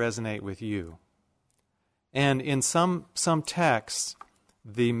 I have to resonate with you. And in some texts,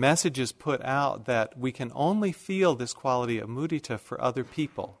 the message is put out that we can only feel this quality of mudita for other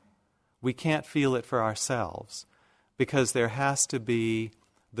people. We can't feel it for ourselves because there has to be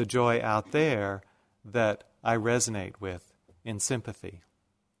the joy out there that I resonate with in sympathy.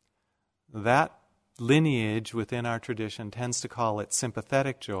 That lineage within our tradition tends to call it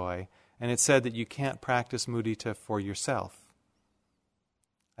sympathetic joy, and it's said that you can't practice mudita for yourself.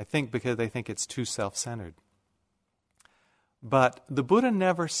 I think because they think it's too self-centered. But the Buddha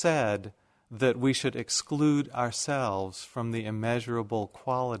never said that we should exclude ourselves from the immeasurable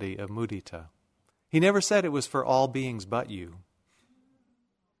quality of mudita. He never said it was for all beings but you.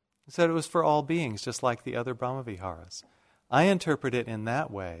 He said it was for all beings, just like the other Brahmaviharas. I interpret it in that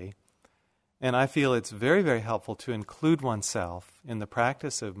way, and I feel it's very, very helpful to include oneself in the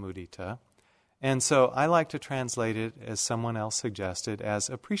practice of mudita. And so I like to translate it, as someone else suggested, as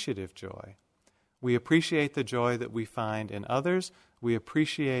appreciative joy. We appreciate the joy that we find in others. We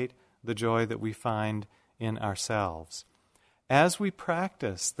appreciate the joy that we find in ourselves. As we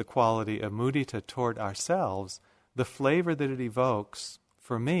practice the quality of mudita toward ourselves, the flavor that it evokes,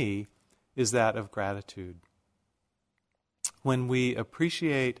 for me, is that of gratitude. When we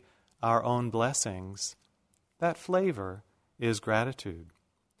appreciate our own blessings, that flavor is gratitude.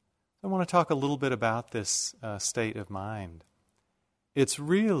 I want to talk a little bit about this state of mind. It's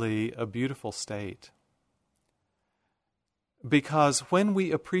really a beautiful state. Because when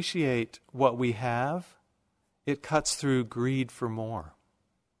we appreciate what we have, it cuts through greed for more.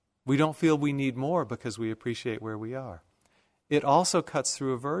 We don't feel we need more because we appreciate where we are. It also cuts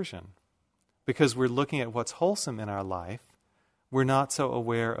through aversion because we're looking at what's wholesome in our life we're not so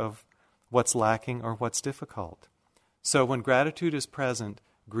aware of what's lacking or what's difficult. So when gratitude is present,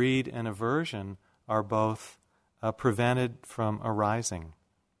 greed and aversion are both prevented from arising.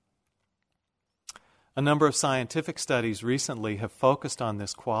 A number of scientific studies recently have focused on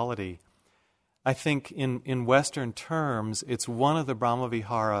this quality. I think in Western terms, it's one of the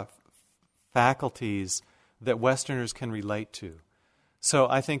Brahmavihara faculties that Westerners can relate to. So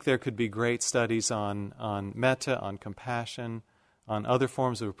I think there could be great studies on metta, on compassion, on other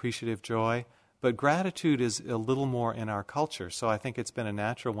forms of appreciative joy, but gratitude is a little more in our culture, so I think it's been a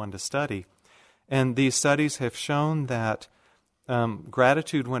natural one to study. And these studies have shown that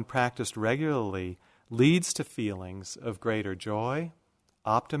gratitude, when practiced regularly, leads to feelings of greater joy,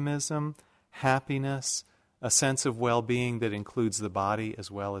 optimism, happiness, a sense of well-being that includes the body as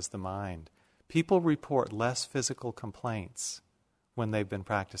well as the mind. People report less physical complaints when they've been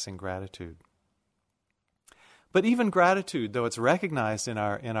practicing gratitude. But even gratitude, though it's recognized in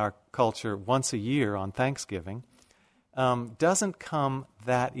our culture once a year on Thanksgiving, doesn't come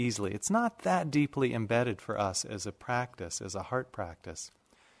that easily. It's not that deeply embedded for us as a practice, as a heart practice.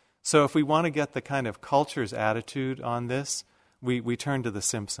 So if we want to get the kind of culture's attitude on this, we turn to The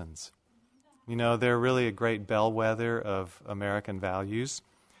Simpsons. You know, they're really a great bellwether of American values.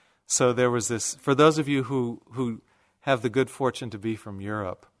 So there was this, for those of you who have the good fortune to be from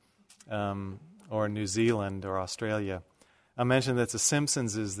Europe, or New Zealand or Australia, I mentioned that The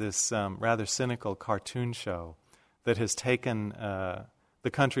Simpsons is this rather cynical cartoon show that has taken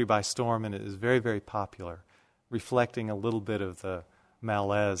the country by storm, and it is very, very popular, reflecting a little bit of the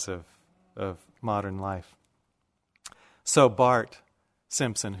malaise of modern life. So Bart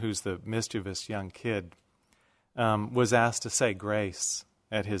Simpson, who's the mischievous young kid, was asked to say grace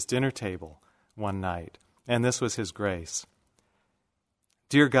at his dinner table one night, and this was his grace.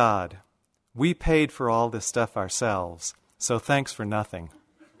 Dear God, we paid for all this stuff ourselves, so thanks for nothing.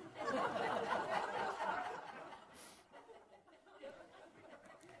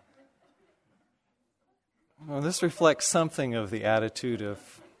 Well, this reflects something of the attitude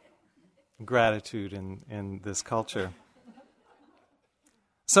of gratitude in this culture.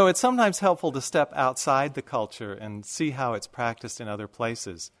 So it's sometimes helpful to step outside the culture and see how it's practiced in other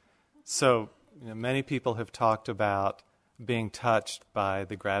places. So many people have talked about being touched by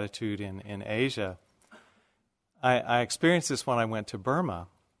the gratitude in Asia. I experienced this when I went to Burma.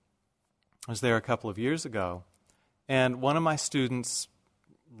 I was there a couple of years ago, and one of my students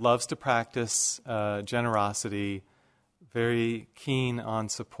loves to practice generosity, very keen on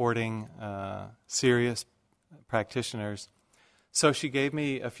supporting serious practitioners. So she gave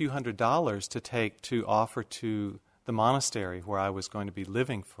me a few $100s to take to offer to the monastery where I was going to be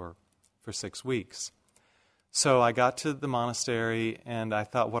living for 6 weeks. So I got to the monastery, and I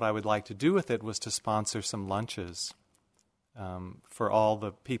thought what I would like to do with it was to sponsor some lunches for all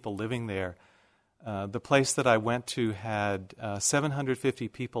the people living there. The place that I went to had 750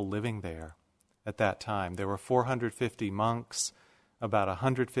 people living there at that time. There were 450 monks, about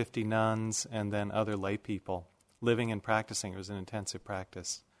 150 nuns, and then other lay people living and practicing. It was an intensive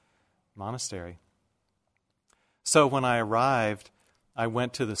practice monastery. So when I arrived, I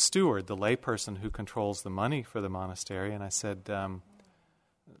went to the steward, the layperson who controls the money for the monastery, and I said,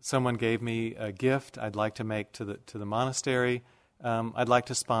 someone gave me a gift I'd like to make to the monastery. I'd like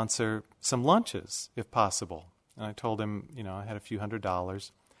to sponsor some lunches, if possible. And I told him, I had a few $100s.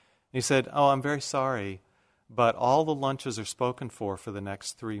 And he said, oh, I'm very sorry, but all the lunches are spoken for the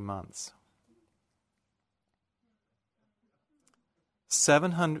next 3 months.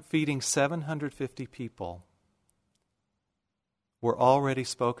 Feeding 750 people were already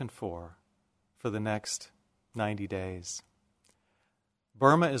spoken for the next 90 days.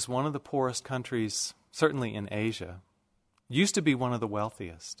 Burma is one of the poorest countries, certainly in Asia. Used to be one of the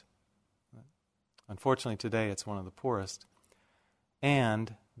wealthiest. Unfortunately, today it's one of the poorest.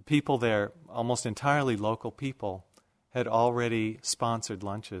 And people there, almost entirely local people, had already sponsored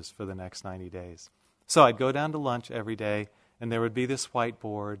lunches for the next 90 days. So I'd go down to lunch every day, and there would be this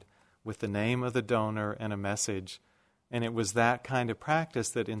whiteboard with the name of the donor and a message. And it was that kind of practice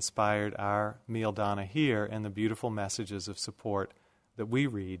that inspired our meal dana here and the beautiful messages of support that we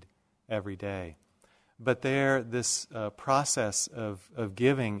read every day. But there, this process of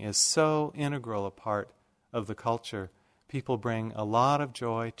giving is so integral a part of the culture. People bring a lot of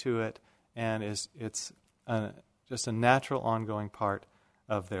joy to it, and it's just a natural ongoing part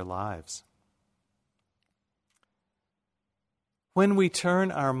of their lives. When we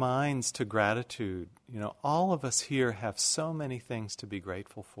turn our minds to gratitude, all of us here have so many things to be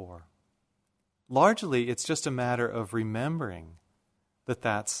grateful for. Largely, it's just a matter of remembering that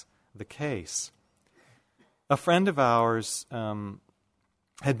that's the case. A friend of ours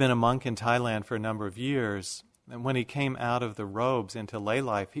had been a monk in Thailand for a number of years, and when he came out of the robes into lay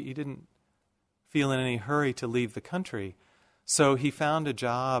life, he didn't feel in any hurry to leave the country. So he found a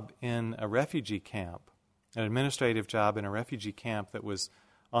job in a refugee camp, an administrative job in a refugee camp that was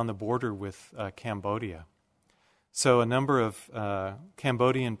on the border with Cambodia. So a number of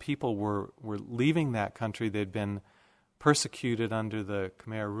Cambodian people were leaving that country. They'd been persecuted under the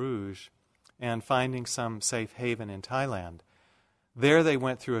Khmer Rouge and finding some safe haven in Thailand. There they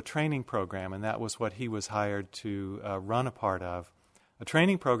went through a training program, and that was what he was hired to run a part of. A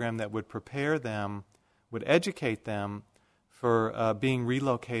training program that would prepare them, would educate them for being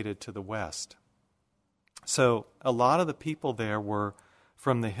relocated to the West. So a lot of the people there were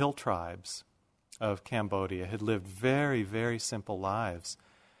from the hill tribes of Cambodia, had lived very, very simple lives.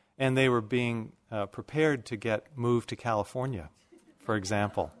 And they were being prepared to get moved to California, for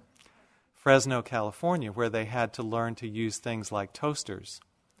example. Fresno, California, where they had to learn to use things like toasters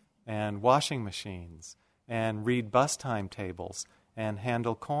and washing machines and read bus timetables and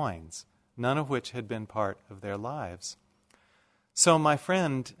handle coins, none of which had been part of their lives. So my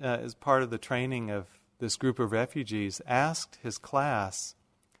friend, as part of the training of this group of refugees, asked his class,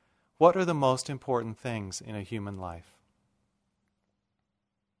 what are the most important things in a human life?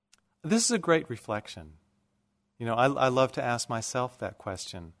 This is a great reflection. You know, I love to ask myself that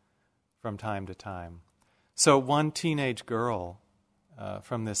question from time to time. So one teenage girl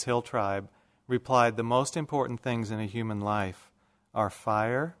from this hill tribe replied, the most important things in a human life are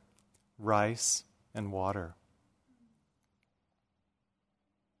fire, rice, and water.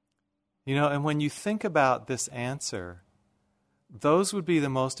 You know, and when you think about this answer, those would be the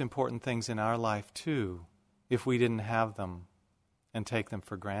most important things in our life too, if we didn't have them and take them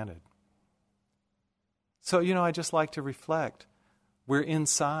for granted. So, you know, I just like to reflect. We're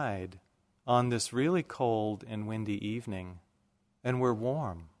inside on this really cold and windy evening, and we're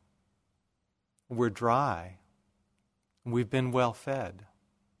warm. We're dry. We've been well fed.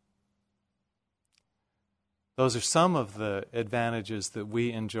 Those are some of the advantages that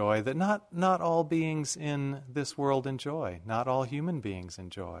we enjoy that not all beings in this world enjoy, not all human beings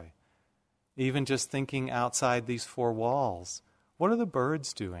enjoy. Even just thinking outside these four walls, what are the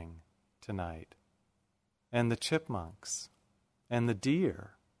birds doing tonight? And the chipmunks, and the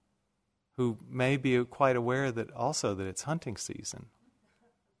deer, who may be quite aware that also that it's hunting season.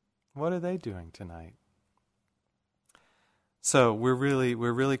 What are they doing tonight? So we're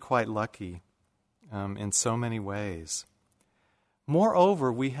really quite lucky in so many ways.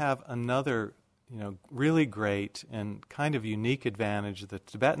 Moreover, we have another, really great and kind of unique advantage that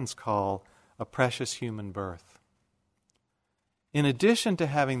Tibetans call a precious human birth. In addition to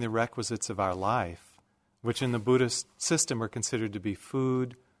having the requisites of our life, which in the Buddhist system are considered to be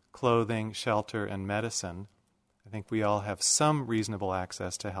food, clothing, shelter, and medicine, I think we all have some reasonable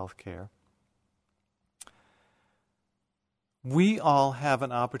access to health care. We all have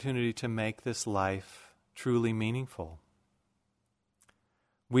an opportunity to make this life truly meaningful.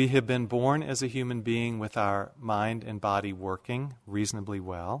 We have been born as a human being with our mind and body working reasonably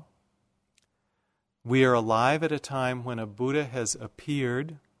well. We are alive at a time when a Buddha has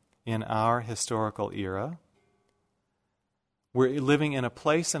appeared in our historical era. We're living in a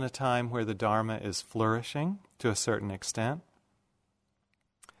place and a time where the Dharma is flourishing to a certain extent,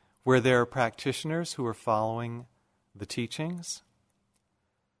 where there are practitioners who are following the teachings,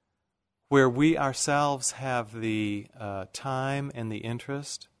 where we ourselves have the time and the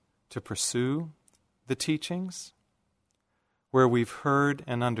interest to pursue the teachings, where we've heard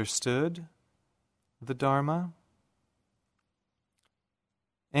and understood the Dharma,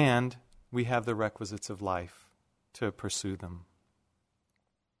 and we have the requisites of life to pursue them.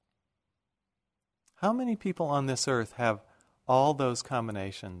 How many people on this earth have all those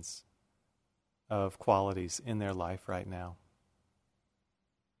combinations of qualities in their life right now?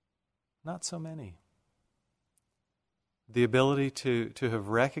 Not so many. The ability to have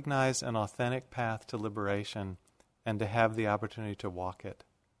recognized an authentic path to liberation and to have the opportunity to walk it.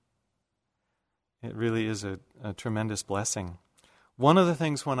 It really is a tremendous blessing. One of the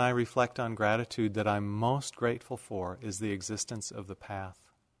things when I reflect on gratitude that I'm most grateful for is the existence of the path.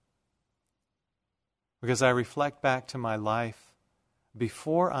 Because I reflect back to my life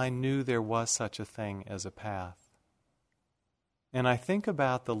before I knew there was such a thing as a path. And I think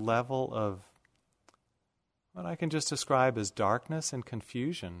about the level of what I can just describe as darkness and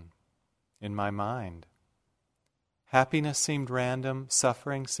confusion in my mind. Happiness seemed random,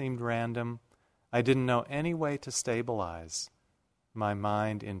 suffering seemed random. I didn't know any way to stabilize my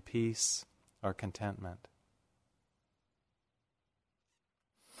mind in peace or contentment.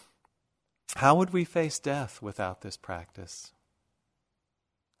 How would we face death without this practice?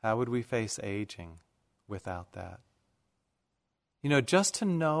 How would we face aging without that? Just to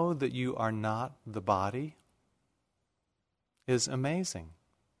know that you are not the body is amazing.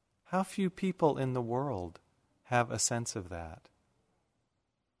 How few people in the world have a sense of that?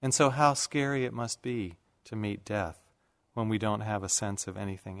 And so how scary it must be to meet death when we don't have a sense of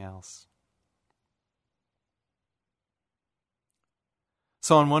anything else.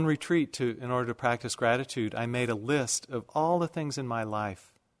 So on one retreat, in order to practice gratitude, I made a list of all the things in my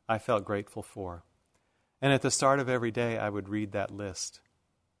life I felt grateful for. And at the start of every day, I would read that list.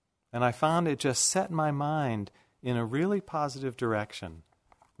 And I found it just set my mind in a really positive direction.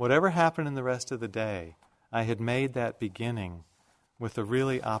 Whatever happened in the rest of the day, I had made that beginning with a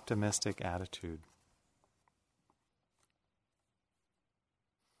really optimistic attitude.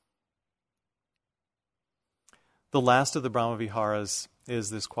 The last of the Brahmaviharas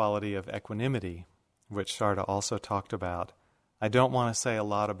is this quality of equanimity, which Sharda also talked about. I don't want to say a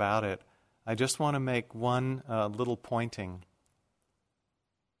lot about it. I just want to make one little pointing.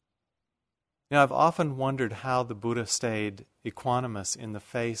 I've often wondered how the Buddha stayed equanimous in the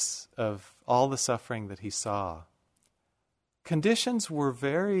face of all the suffering that he saw. Conditions were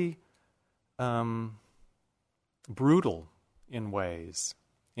very brutal in ways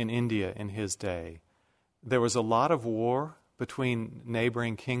in India in his day. There was a lot of war between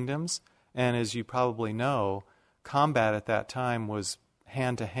neighboring kingdoms, and as you probably know, combat at that time was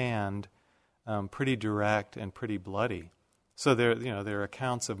hand-to-hand, pretty direct and pretty bloody. So there are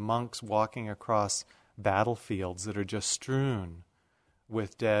accounts of monks walking across battlefields that are just strewn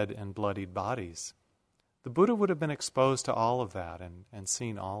with dead and bloodied bodies. The Buddha would have been exposed to all of that and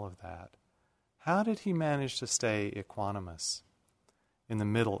seen all of that. How did he manage to stay equanimous in the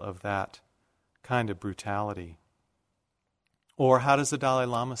middle of that kind of brutality? Or how does the Dalai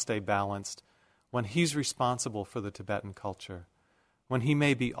Lama stay balanced when he's responsible for the Tibetan culture, when he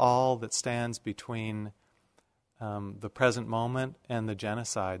may be all that stands between the present moment and the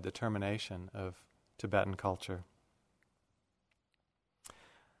genocide, the termination of Tibetan culture?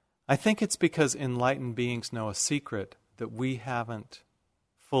 I think it's because enlightened beings know a secret that we haven't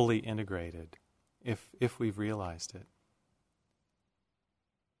fully integrated, if we've realized it.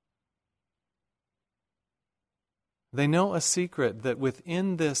 They know a secret that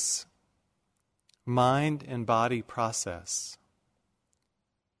within this mind and body process,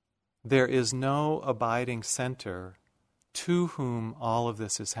 there is no abiding center to whom all of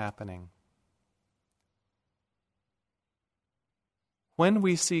this is happening. When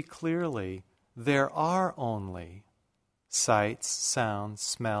we see clearly, there are only sights, sounds,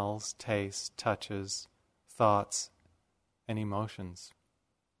 smells, tastes, touches, thoughts, and emotions.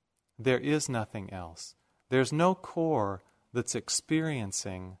 There is nothing else. There's no core that's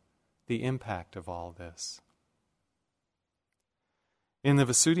experiencing the impact of all this. In the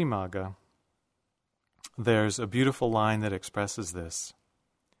Visuddhimagga, there's a beautiful line that expresses this.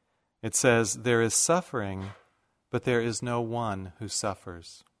 It says, "There is suffering, but there is no one who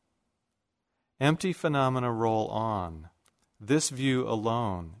suffers. Empty phenomena roll on. This view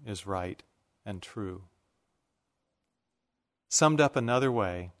alone is right and true." Summed up another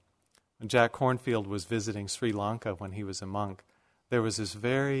way, when Jack Kornfield was visiting Sri Lanka when he was a monk, there was this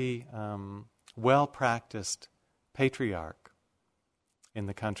very well-practiced patriarch in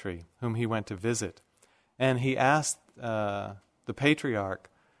the country whom he went to visit. And he asked the patriarch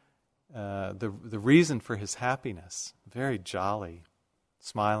the reason for his happiness. Very jolly,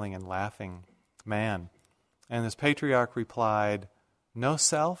 smiling and laughing man. And this patriarch replied, "No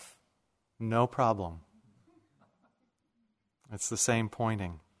self, no problem." It's the same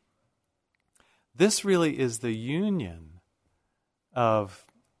pointing. This really is the union of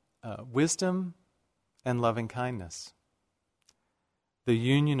wisdom and loving kindness. The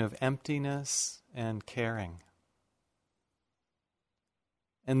union of emptiness and caring.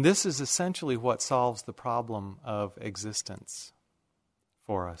 And this is essentially what solves the problem of existence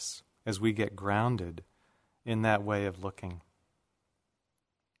for us as we get grounded in that way of looking.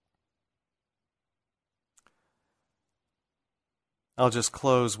 I'll just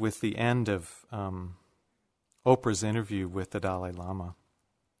close with the end of Oprah's interview with the Dalai Lama.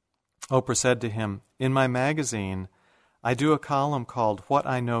 Oprah said to him, "In my magazine, I do a column called What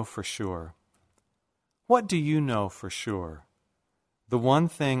I Know for Sure. What do you know for sure? The one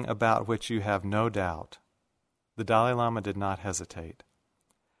thing about which you have no doubt." The Dalai Lama did not hesitate.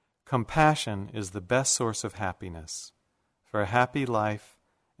 "Compassion is the best source of happiness. For a happy life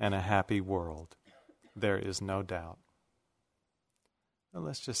and a happy world, there is no doubt." Well,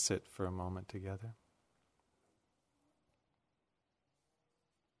 let's just sit for a moment together.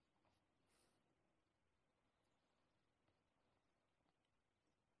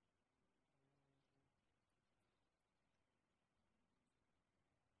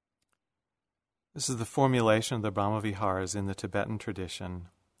 This is the formulation of the Brahmaviharas in the Tibetan tradition.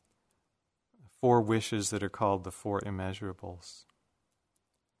 4 wishes that are called the 4 immeasurables.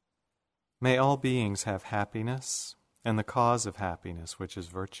 May all beings have happiness and the cause of happiness, which is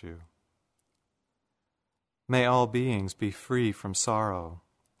virtue. May all beings be free from sorrow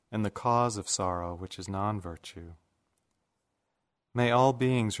and the cause of sorrow, which is non-virtue. May all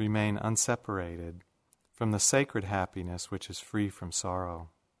beings remain unseparated from the sacred happiness, which is free from sorrow.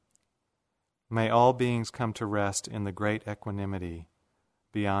 May all beings come to rest in the great equanimity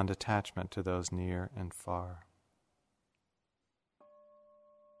beyond attachment to those near and far.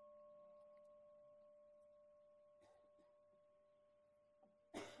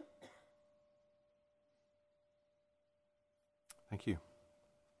 Thank you.